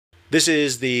This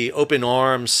is the open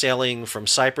arms sailing from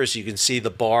Cyprus. You can see the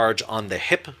barge on the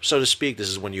hip, so to speak. This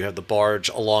is when you have the barge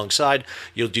alongside.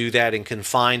 You'll do that in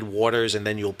confined waters, and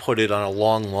then you'll put it on a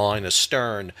long line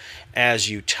astern as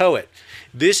you tow it.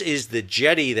 This is the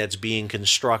jetty that's being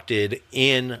constructed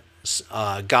in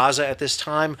Gaza at this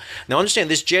time. Now understand,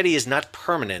 this jetty is not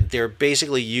permanent. They're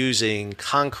basically using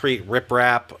concrete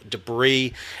riprap,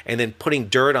 debris, and then putting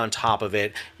dirt on top of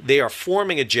it. They are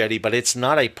forming a jetty, but it's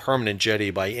not a permanent jetty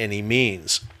by any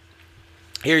means.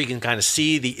 Here you can kind of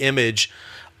see the image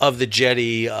of the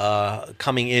jetty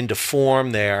coming into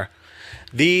form there.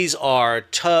 These are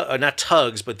not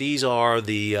tugs, but these are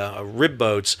the rib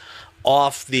boats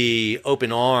off the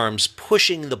open arms,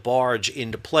 pushing the barge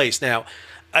into place. Now,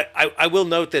 I will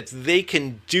note that they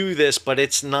can do this, but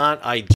it's not ideal.